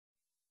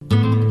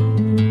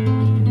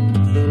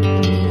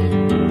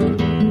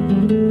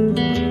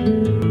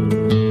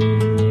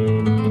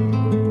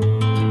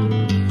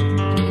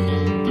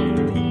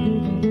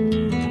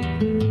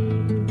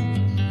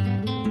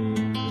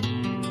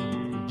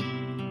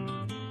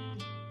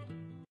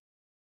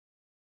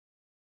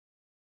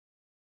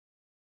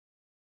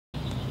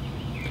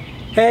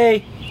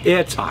Hey,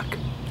 it's Huck.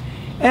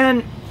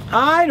 And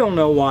I don't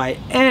know why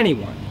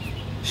anyone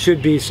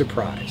should be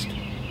surprised.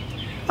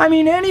 I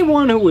mean,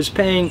 anyone who was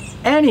paying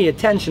any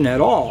attention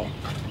at all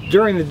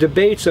during the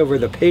debates over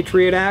the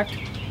Patriot Act,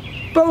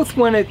 both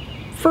when it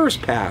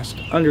first passed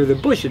under the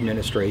Bush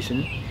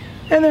administration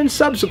and then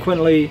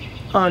subsequently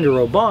under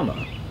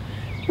Obama,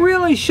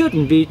 really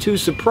shouldn't be too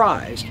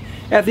surprised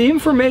at the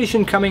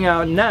information coming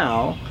out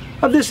now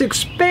of this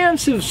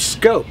expansive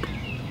scope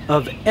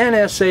of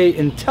NSA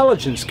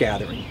intelligence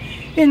gathering,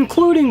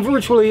 including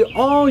virtually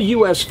all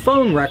U.S.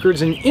 phone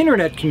records and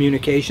internet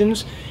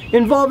communications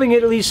involving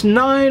at least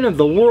 9 of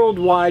the World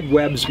Wide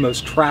Web's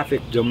most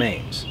trafficked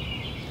domains.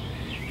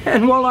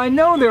 And while I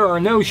know there are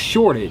no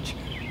shortage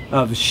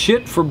of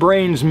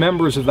shit-for-brains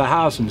members of the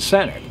House and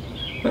Senate,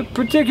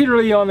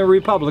 particularly on the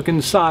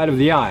Republican side of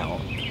the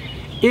aisle,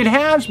 it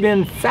has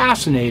been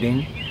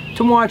fascinating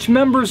to watch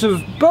members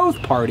of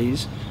both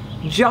parties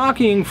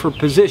jockeying for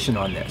position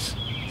on this.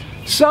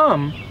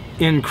 Some,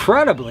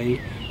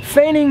 incredibly,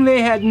 feigning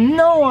they had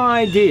no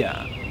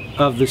idea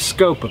of the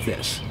scope of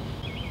this.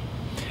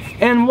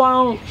 And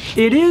while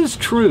it is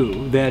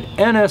true that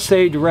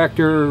NSA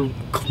Director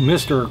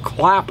Mr.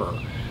 Clapper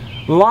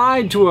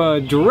lied to a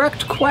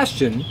direct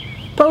question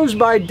posed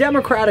by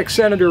Democratic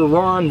Senator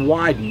Ron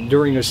Wyden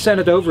during a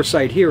Senate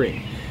oversight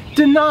hearing,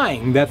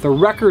 denying that the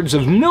records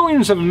of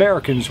millions of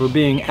Americans were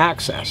being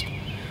accessed,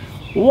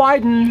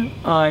 Wyden,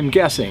 I'm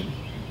guessing,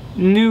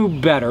 knew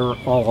better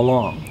all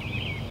along.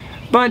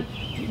 But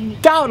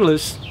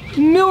doubtless,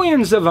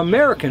 millions of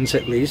Americans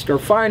at least are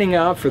finding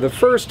out for the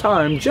first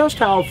time just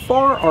how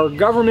far our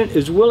government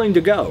is willing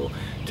to go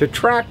to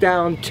track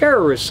down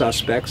terrorist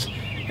suspects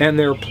and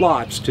their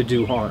plots to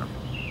do harm.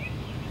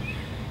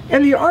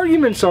 And the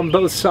arguments on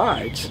both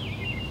sides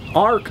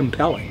are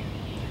compelling.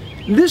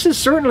 This is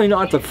certainly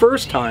not the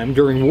first time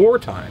during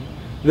wartime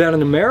that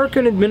an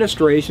American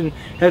administration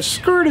has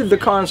skirted the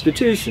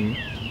Constitution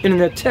in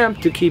an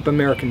attempt to keep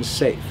Americans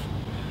safe.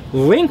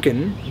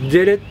 Lincoln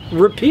did it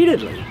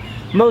repeatedly,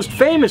 most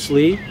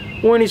famously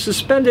when he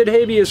suspended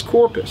habeas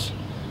corpus,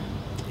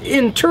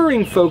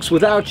 interring folks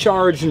without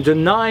charge and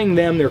denying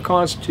them their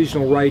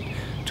constitutional right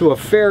to a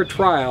fair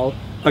trial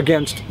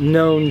against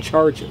known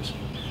charges.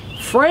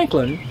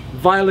 Franklin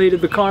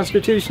violated the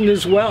Constitution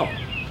as well,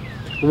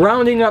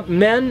 rounding up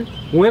men,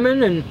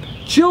 women, and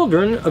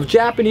children of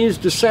Japanese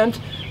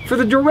descent for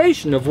the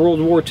duration of World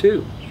War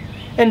II.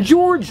 And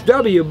George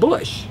W.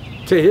 Bush,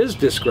 to his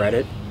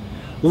discredit,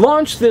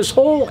 launched this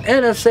whole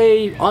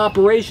NSA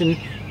operation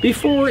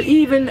before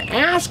even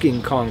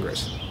asking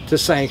Congress to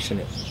sanction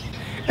it.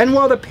 And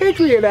while the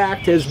Patriot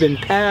Act has been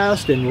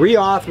passed and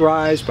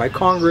reauthorized by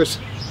Congress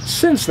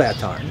since that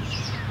time,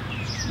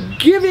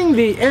 giving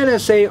the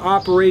NSA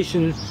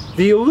operation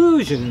the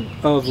illusion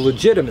of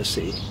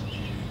legitimacy,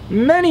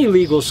 many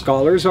legal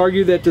scholars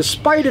argue that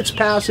despite its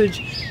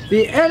passage,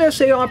 the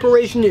NSA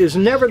operation is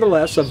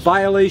nevertheless a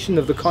violation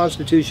of the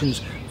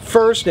Constitution's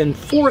First and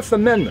Fourth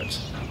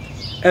Amendments,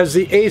 as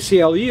the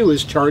ACLU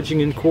is charging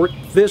in court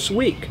this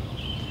week.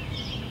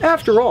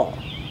 After all,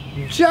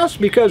 just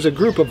because a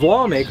group of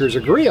lawmakers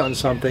agree on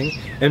something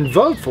and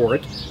vote for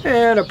it,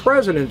 and a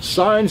president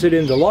signs it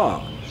into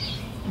law,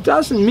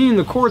 doesn't mean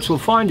the courts will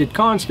find it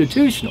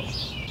constitutional.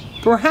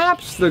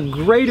 Perhaps the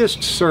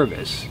greatest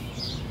service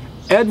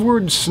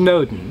Edward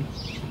Snowden,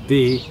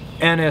 the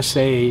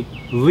NSA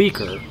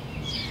leaker,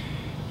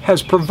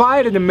 has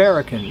provided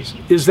Americans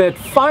is that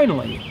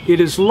finally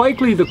it is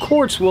likely the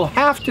courts will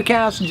have to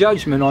cast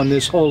judgment on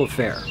this whole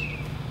affair.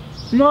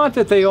 Not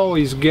that they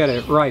always get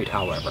it right,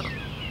 however.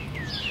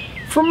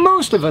 For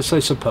most of us, I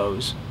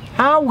suppose,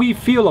 how we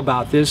feel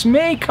about this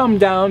may come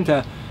down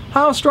to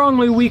how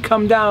strongly we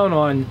come down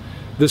on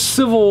the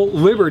civil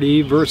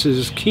liberty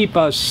versus keep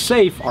us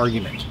safe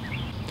argument.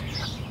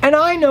 And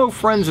I know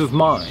friends of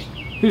mine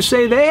who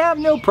say they have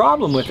no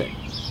problem with it,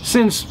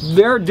 since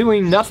they're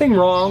doing nothing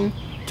wrong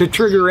to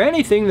trigger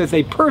anything that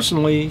they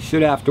personally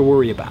should have to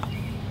worry about.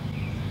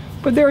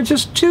 But there are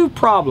just two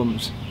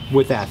problems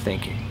with that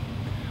thinking.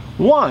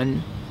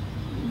 One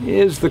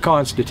is the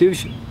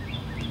Constitution,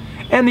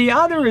 and the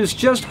other is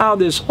just how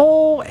this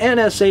whole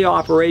NSA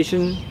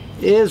operation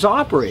is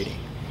operating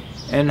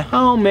and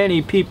how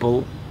many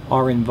people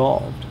are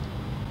involved.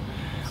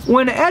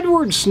 When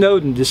Edward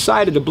Snowden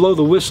decided to blow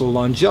the whistle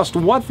on just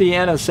what the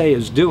NSA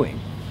is doing,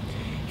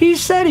 he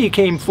said he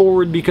came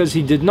forward because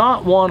he did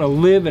not want to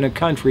live in a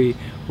country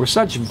where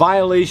such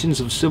violations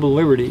of civil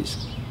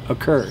liberties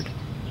occurred.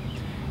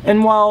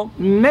 And while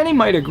many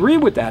might agree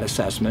with that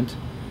assessment,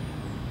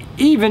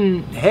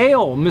 even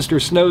hail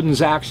Mr.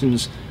 Snowden's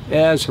actions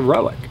as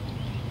heroic,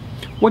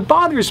 what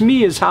bothers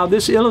me is how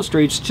this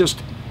illustrates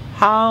just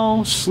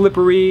how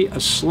slippery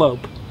a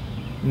slope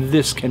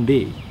this can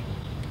be.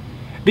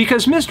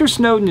 Because Mr.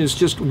 Snowden is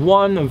just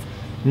one of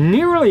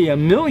nearly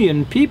 1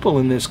 million people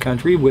in this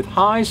country with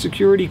high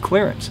security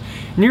clearance.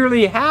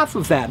 Nearly half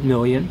of that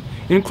million,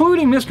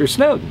 including Mr.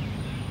 Snowden,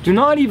 do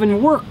not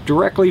even work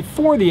directly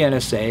for the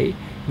NSA,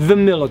 the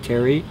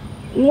military,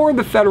 or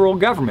the federal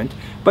government,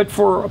 but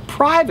for a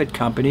private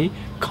company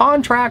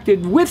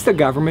contracted with the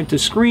government to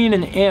screen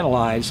and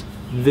analyze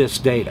this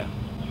data.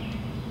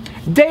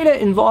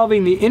 Data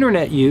involving the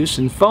internet use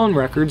and phone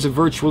records of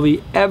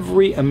virtually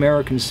every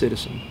American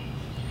citizen.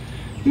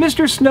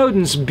 Mr.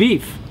 Snowden's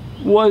beef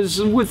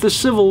was with the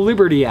civil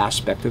liberty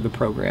aspect of the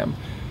program.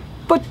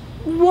 But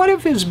what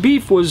if his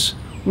beef was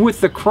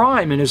with the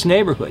crime in his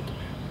neighborhood?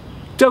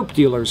 Dope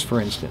dealers, for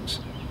instance.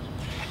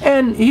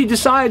 And he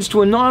decides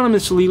to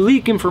anonymously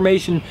leak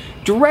information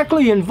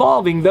directly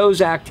involving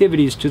those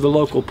activities to the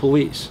local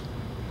police.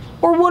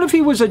 Or what if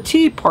he was a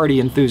Tea Party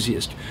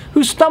enthusiast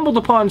who stumbled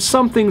upon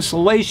something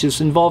salacious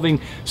involving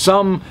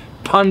some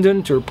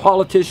pundit or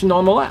politician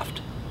on the left?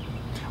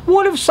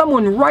 What if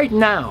someone right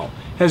now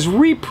has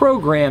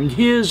reprogrammed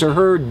his or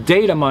her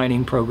data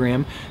mining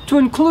program to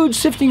include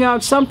sifting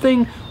out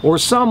something or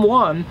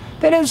someone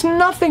that has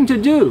nothing to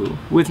do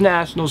with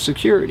national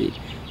security,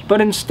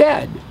 but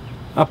instead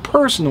a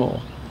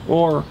personal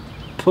or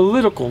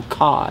political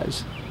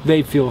cause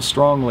they feel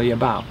strongly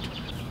about?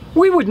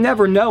 We would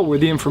never know where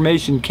the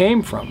information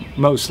came from,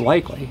 most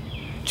likely.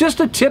 Just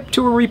a tip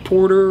to a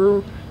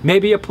reporter,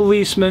 maybe a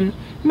policeman,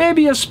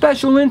 maybe a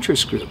special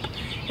interest group.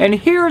 And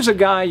here's a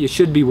guy you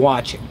should be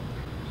watching.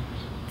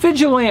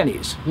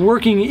 Vigilantes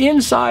working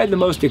inside the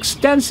most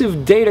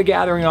extensive data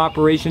gathering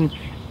operation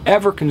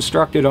ever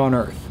constructed on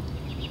Earth.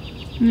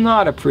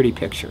 Not a pretty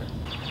picture.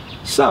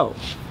 So,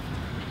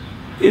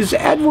 is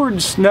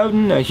Edward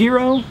Snowden a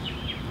hero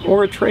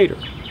or a traitor?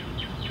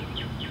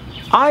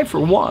 I, for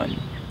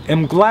one,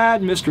 am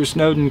glad Mr.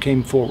 Snowden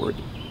came forward.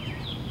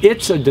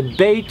 It's a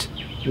debate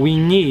we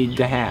need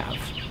to have.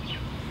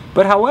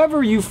 But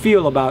however you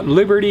feel about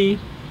liberty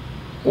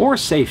or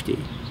safety,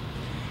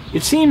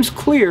 it seems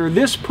clear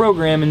this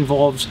program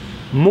involves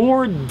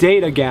more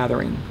data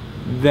gathering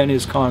than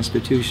is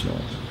constitutional.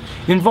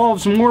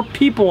 Involves more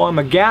people on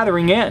the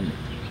gathering end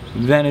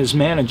than is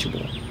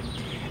manageable.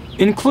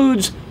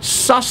 Includes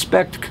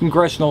suspect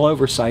congressional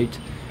oversight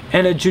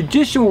and a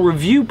judicial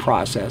review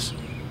process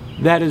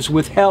that is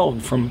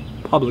withheld from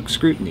public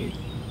scrutiny.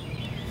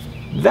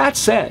 That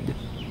said,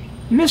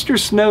 Mr.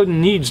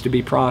 Snowden needs to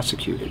be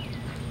prosecuted,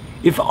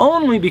 if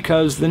only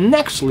because the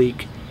next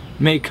leak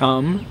may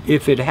come,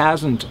 if it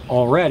hasn't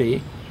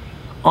already,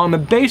 on the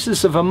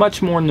basis of a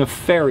much more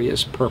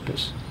nefarious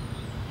purpose.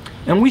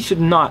 And we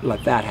should not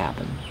let that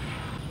happen.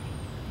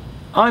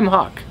 I'm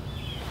Huck.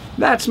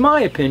 That's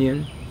my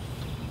opinion.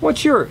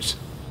 What's yours?